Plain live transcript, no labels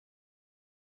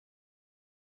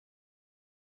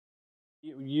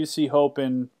You see hope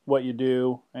in what you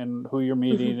do and who you're Mhm.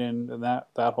 meeting and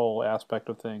that whole aspect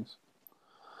of things.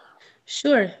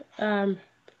 Sure.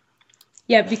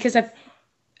 Yeah, because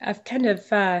I've kind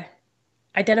of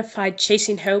identified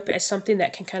chasing hope as something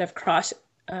that can kind of cross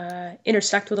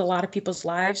intersect with a lot of people's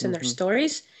lives and their Hmm.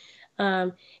 stories.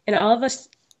 Um, and all of us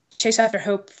chase after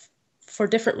hope for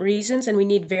different reasons, and we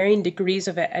need varying degrees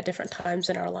of it at different times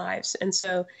in our lives. And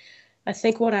so I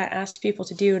think what I ask people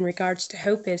to do in regards to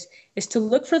hope is to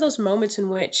look for those moments in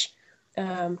which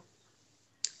um,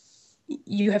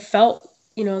 you have felt,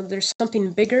 there's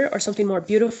something bigger or something more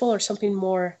beautiful or something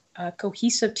more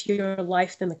cohesive to your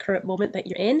life than the current moment that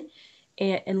you're in.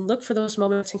 And look for those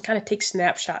moments and kind of take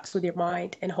snapshots with your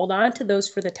mind and hold on to those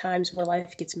for the times where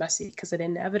life gets messy because it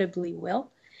inevitably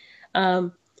will.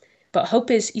 Um, but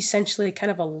hope is essentially kind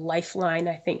of a lifeline,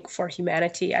 I think, for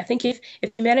humanity. I think if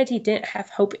humanity didn't have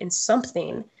hope in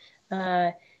something,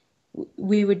 uh,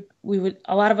 we would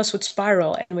a lot of us would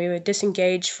spiral and we would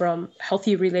disengage from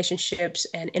healthy relationships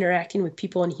and interacting with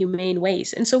people in humane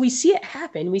ways. And so we see it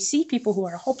happen. We see people who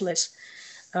are hopeless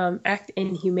act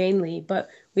inhumanely, but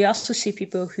we also see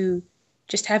people who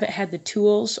just haven't had the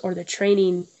tools or the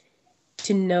training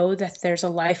to know that there's a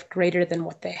life greater than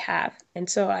what they have. And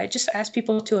so I just ask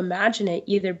people to imagine it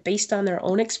either based on their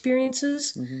own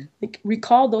experiences, Hmm. like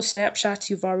recall those snapshots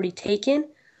you've already taken,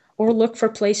 or look for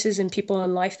places and people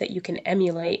in life that you can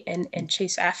emulate and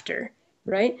chase after,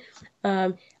 right?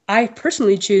 Um, I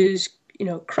personally choose,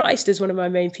 Christ is one of my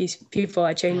main people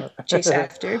I chase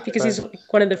after because Right. he's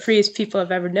one of the freest people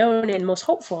I've ever known and most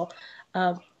hopeful.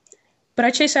 Um, but I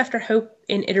chase after hope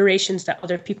in iterations that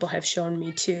other people have shown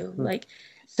me too. Like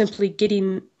simply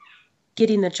getting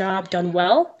the job done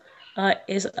well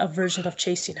is a version of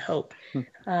chasing hope.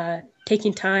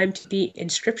 Taking time to be in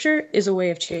scripture is a way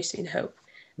of chasing hope.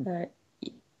 Uh,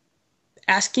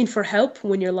 Asking for help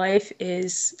when your life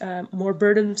is more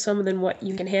burdensome than what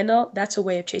you can handle, that's a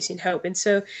way of chasing hope. And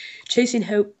so chasing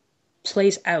hope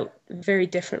plays out very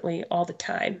differently all the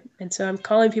time. And so I'm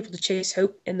calling people to chase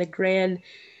hope in the grand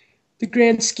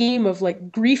scheme of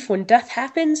like grief when death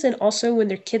happens and also when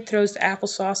their kid throws the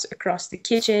applesauce across the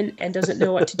kitchen and doesn't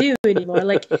know what to do anymore.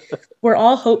 Like we're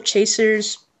all hope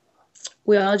chasers.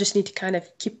 We all just need to kind of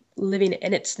keep living,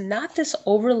 and it's not this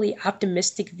overly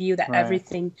optimistic view that Right.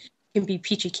 everything can be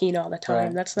peachy keen all the time.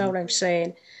 Right. That's not what I'm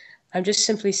saying. I'm just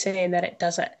simply saying that it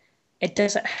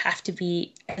doesn't have to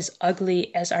be as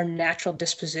ugly as our natural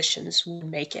dispositions would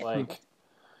make it, Like,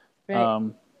 right?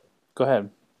 um, go ahead.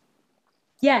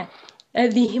 Yeah,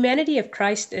 the humanity of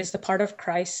Christ is the part of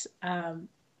Christ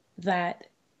that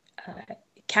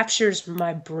captures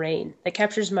my brain, that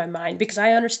captures my mind, because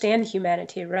I understand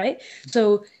humanity, right?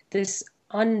 So this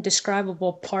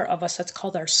undescribable part of us that's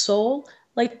called our soul,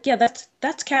 like yeah,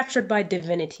 that's captured by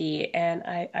divinity, and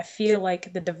I feel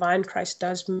like the divine Christ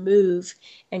does move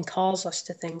and calls us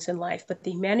to things in life, but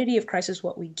the humanity of Christ is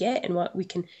what we get and what we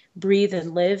can breathe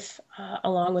and live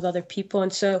along with other people,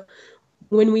 and so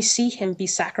when we see him be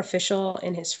sacrificial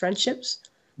in his friendships,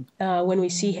 when we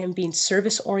see him being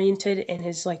service oriented in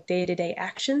his like day-to-day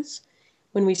actions,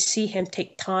 when we see him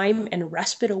take time and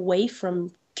respite away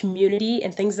from community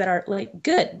and things that are like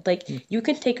good, like you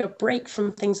can take a break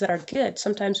from things that are good.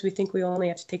 Sometimes we think we only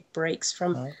have to take breaks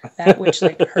from that which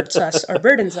like hurts us or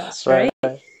burdens us, Right.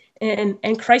 right?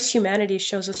 And Christ's humanity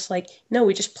shows us like no,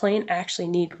 we just plain actually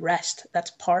need rest. That's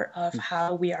part of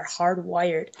how we are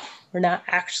hardwired. We're not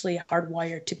actually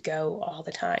hardwired to go all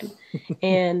the time.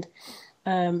 And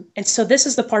and so this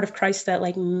is the part of Christ that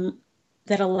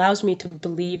that allows me to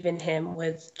believe in him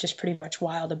with just pretty much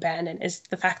wild abandon is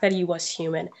the fact that he was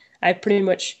human. I pretty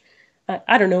much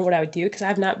I don't know what I would do because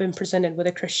I've not been presented with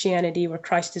a Christianity where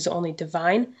Christ is only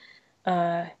divine.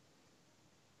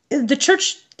 The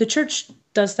church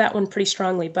does that one pretty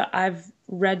strongly, but I've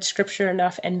read scripture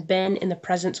enough and been in the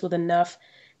presence with enough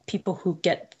people who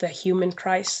get the human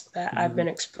Christ that I've Hmm. been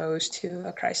exposed to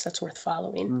a Christ that's worth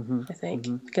following, Hmm. I think.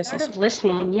 Hmm. Because part of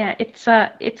listening, yeah,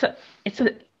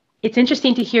 it's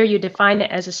interesting to hear you define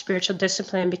it as a spiritual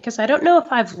discipline because I don't know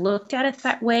if I've looked at it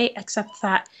that way, except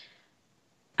that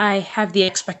I have the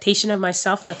expectation of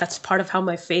myself that that's part of how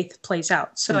my faith plays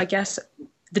out. So I guess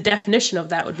the definition of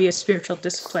that would be a spiritual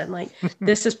discipline. Like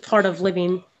this is part of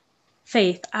living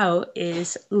faith out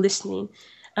is listening.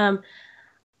 Um,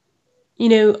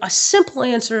 a simple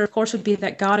answer, of course, would be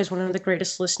that God is one of the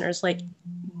greatest listeners. Like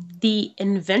the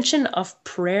invention of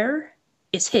prayer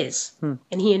is his, Hmm.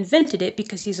 and he invented it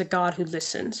because he's a God who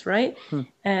listens, right? Hmm.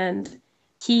 And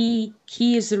he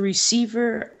is the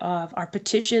receiver of our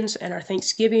petitions and our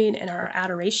thanksgiving and our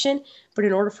adoration. But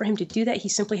in order for him to do that, he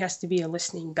simply has to be a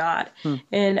listening God. Hmm.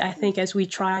 And I think as we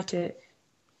try to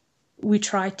we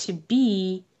try to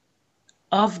be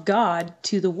of God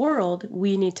to the world,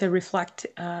 we need to reflect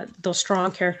those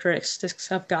strong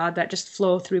characteristics of God that just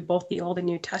flow through both the Old and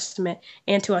New Testament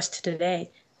and to us today.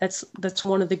 That's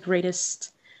one of the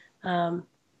greatest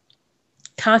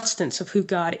constants of who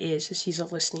God is he's a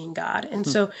listening God. And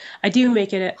so I do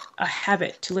make it a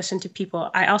habit to listen to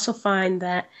people. I also find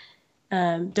that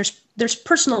there's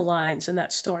personal lines in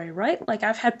that story, right? Like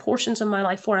I've had portions of my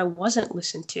life where I wasn't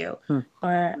listened to,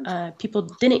 or people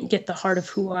didn't get the heart of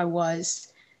who I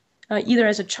was, either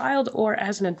as a child or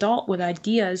as an adult, with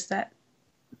ideas that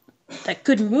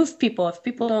could move people. If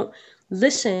people don't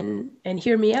listen and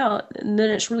hear me out, then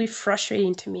it's really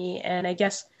frustrating to me. And I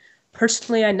guess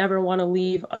personally, I never want to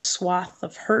leave a swath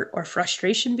of hurt or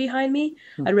frustration behind me.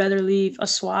 I'd rather leave a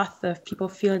swath of people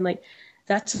feeling like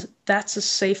that's a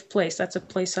safe place. That's a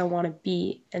place I want to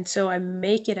be. And so I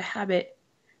make it a habit.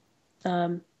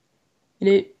 And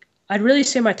I'd really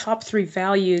say my top three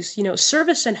values,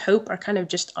 service and hope are kind of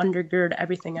just undergird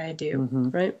everything I do,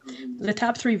 right? The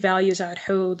top three values I'd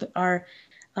hold are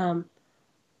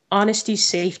honesty,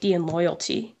 safety, and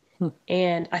loyalty.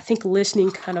 And I think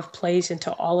listening kind of plays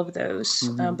into all of those,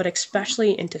 but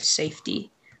especially into safety.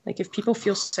 Like if people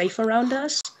feel safe around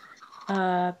us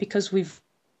because we've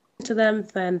to them,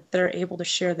 then they're able to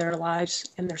share their lives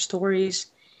and their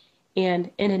stories. And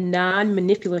in a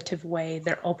non-manipulative way,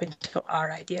 they're open to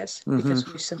our ideas because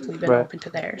we've simply been Right. open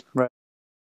to theirs. Right.